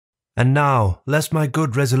And now, lest my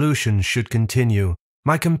good resolutions should continue,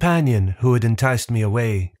 my companion, who had enticed me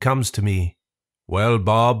away, comes to me. "Well,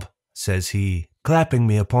 Bob," says he, clapping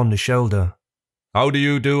me upon the shoulder, "how do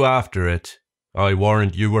you do after it? I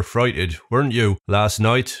warrant you were frighted, weren't you, last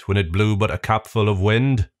night, when it blew but a capful of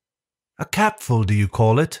wind?" "A capful, do you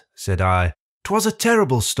call it?" said I. "'Twas a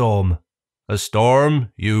terrible storm." "A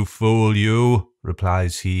storm, you fool you,"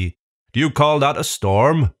 replies he. "Do you call that a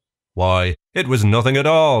storm? Why, it was nothing at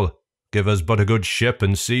all. Give us but a good ship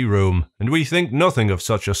and sea room, and we think nothing of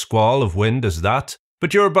such a squall of wind as that.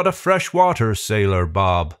 But you're but a fresh-water sailor,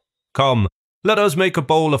 Bob. Come, let us make a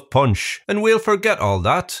bowl of punch, and we'll forget all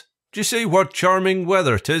that. D'ye see what charming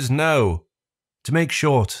weather 'tis now?" To make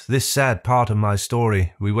short this sad part of my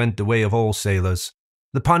story, we went the way of all sailors.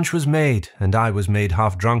 The punch was made, and I was made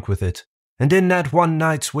half drunk with it. And in that one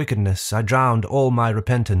night's wickedness I drowned all my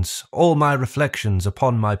repentance, all my reflections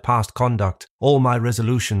upon my past conduct, all my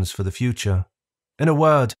resolutions for the future. In a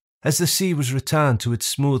word, as the sea was returned to its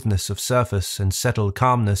smoothness of surface and settled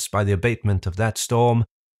calmness by the abatement of that storm,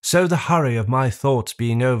 so the hurry of my thoughts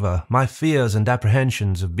being over, my fears and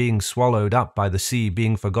apprehensions of being swallowed up by the sea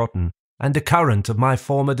being forgotten, and the current of my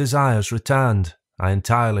former desires returned, I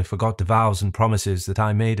entirely forgot the vows and promises that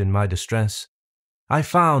I made in my distress. I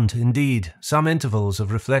found, indeed, some intervals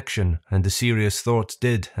of reflection, and the serious thoughts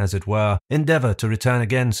did, as it were, endeavour to return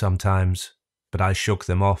again sometimes. But I shook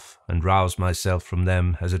them off, and roused myself from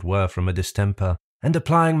them, as it were from a distemper, and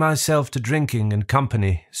applying myself to drinking and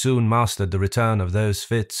company, soon mastered the return of those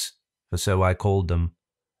fits, for so I called them.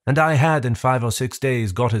 And I had in 5 or 6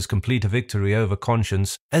 days got as complete a victory over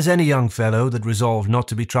conscience as any young fellow that resolved not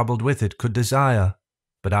to be troubled with it could desire.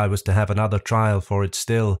 But I was to have another trial for it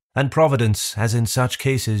still, and Providence, as in such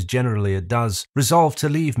cases generally it does, resolved to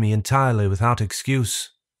leave me entirely without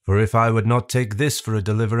excuse. For if I would not take this for a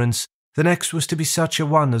deliverance, the next was to be such a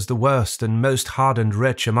one as the worst and most hardened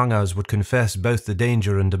wretch among us would confess both the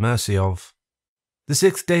danger and the mercy of. The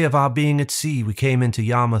 6th day of our being at sea we came into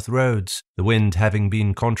Yarmouth roads. The wind having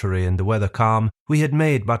been contrary and the weather calm, we had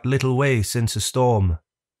made but little way since a storm.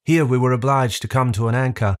 Here we were obliged to come to an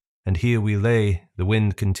anchor, and here we lay, the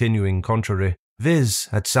wind continuing contrary, viz.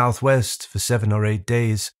 At southwest for 7 or 8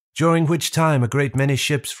 days, during which time a great many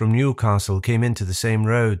ships from Newcastle came into the same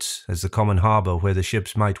roads, as the common harbour where the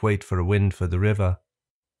ships might wait for a wind for the river.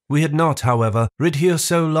 We had not, however, rid here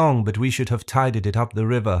so long but we should have tided it up the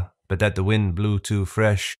river, but that the wind blew too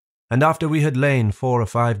fresh, and after we had lain 4 or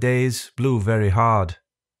 5 days, blew very hard.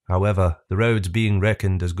 However, the roads being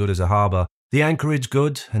reckoned as good as a harbour, the anchorage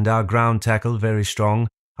good, and our ground tackle very strong,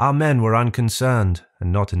 our men were unconcerned,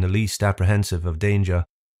 and not in the least apprehensive of danger,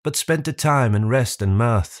 but spent the time in rest and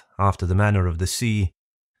mirth, after the manner of the sea.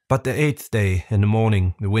 But the 8th day, in the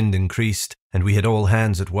morning, the wind increased, and we had all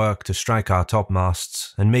hands at work to strike our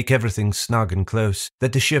topmasts, and make everything snug and close,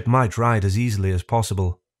 that the ship might ride as easily as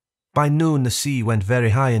possible. By noon the sea went very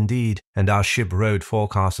high indeed, and our ship rode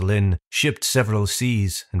forecastle in, shipped several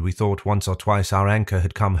seas, and we thought once or twice our anchor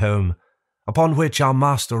had come home. Upon which our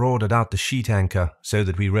master ordered out the sheet anchor, so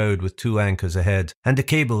that we rode with 2 anchors ahead, and the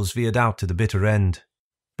cables veered out to the bitter end.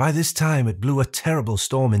 By this time it blew a terrible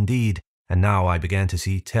storm indeed, and now I began to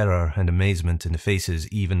see terror and amazement in the faces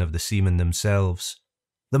even of the seamen themselves.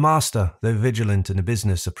 The master, though vigilant in the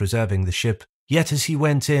business of preserving the ship, yet as he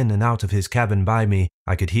went in and out of his cabin by me,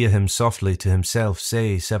 I could hear him softly to himself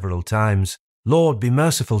say several times, "Lord, be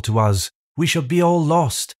merciful to us, we shall be all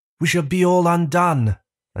lost, we shall be all undone,"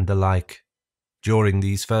 and the like. During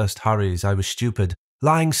these first hurries I was stupid,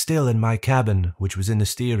 lying still in my cabin, which was in the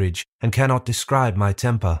steerage, and cannot describe my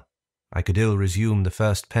temper. I could ill resume the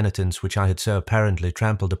first penitence which I had so apparently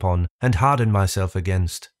trampled upon, and hardened myself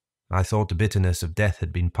against. I thought the bitterness of death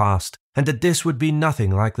had been past, and that this would be nothing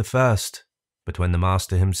like the first. But when the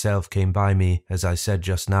master himself came by me, as I said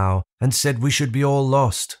just now, and said we should be all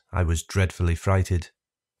lost, I was dreadfully frighted.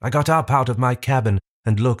 I got up out of my cabin,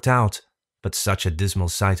 and looked out, but such a dismal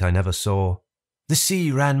sight I never saw. The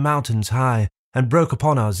sea ran mountains high, and broke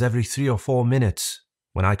upon us every 3 or 4 minutes.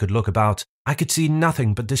 When I could look about, I could see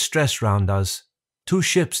nothing but distress round us. 2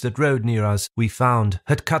 ships that rode near us, we found,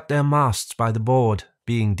 had cut their masts by the board,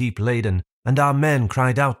 being deep laden, and our men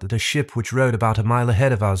cried out that a ship which rode about a mile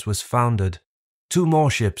ahead of us was foundered. 2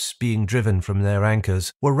 more ships, being driven from their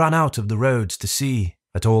anchors, were run out of the roads to sea,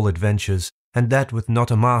 at all adventures, and that with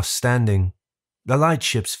not a mast standing. The light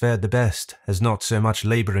ships fared the best, as not so much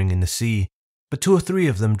labouring in the sea, but 2 or 3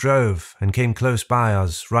 of them drove, and came close by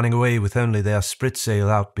us, running away with only their spritsail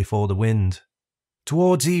out before the wind.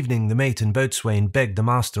 Towards evening the mate and boatswain begged the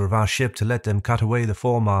master of our ship to let them cut away the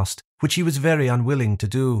foremast, which he was very unwilling to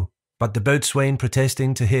do, but the boatswain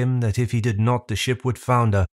protesting to him that if he did not the ship would founder,